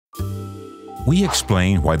we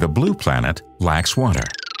explain why the blue planet lacks water.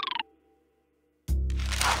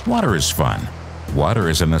 Water is fun. Water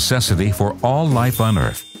is a necessity for all life on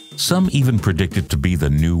Earth. Some even predict it to be the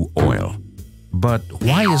new oil. But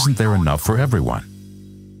why isn't there enough for everyone?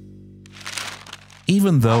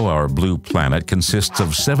 Even though our blue planet consists of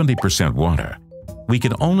 70% water, we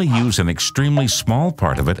can only use an extremely small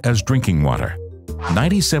part of it as drinking water.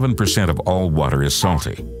 97% of all water is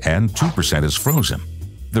salty, and 2% is frozen.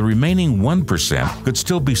 The remaining 1% could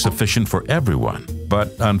still be sufficient for everyone,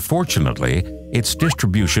 but unfortunately, its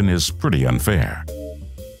distribution is pretty unfair.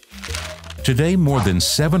 Today, more than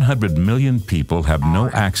 700 million people have no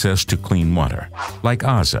access to clean water, like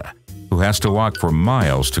Asa, who has to walk for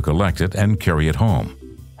miles to collect it and carry it home,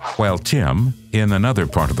 while Tim, in another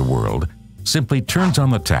part of the world, simply turns on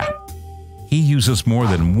the tap. He uses more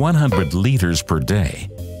than 100 liters per day.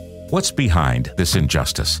 What's behind this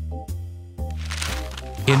injustice?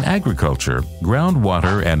 In agriculture,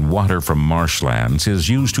 groundwater and water from marshlands is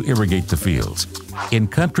used to irrigate the fields. In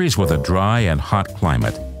countries with a dry and hot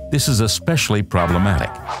climate, this is especially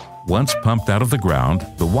problematic. Once pumped out of the ground,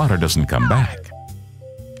 the water doesn't come back.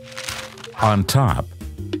 On top,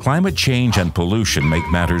 climate change and pollution make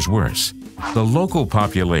matters worse. The local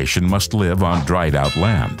population must live on dried-out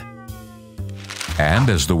land. And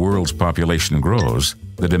as the world's population grows,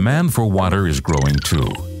 the demand for water is growing too.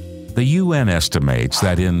 The UN estimates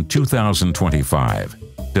that in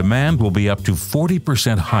 2025, demand will be up to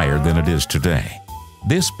 40% higher than it is today.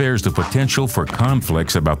 This bears the potential for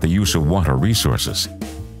conflicts about the use of water resources.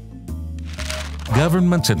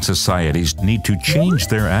 Governments and societies need to change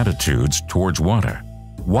their attitudes towards water.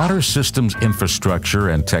 Water systems infrastructure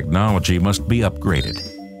and technology must be upgraded,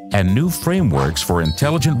 and new frameworks for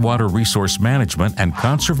intelligent water resource management and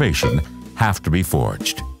conservation have to be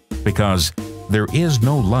forged, because there is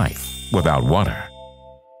no life without water.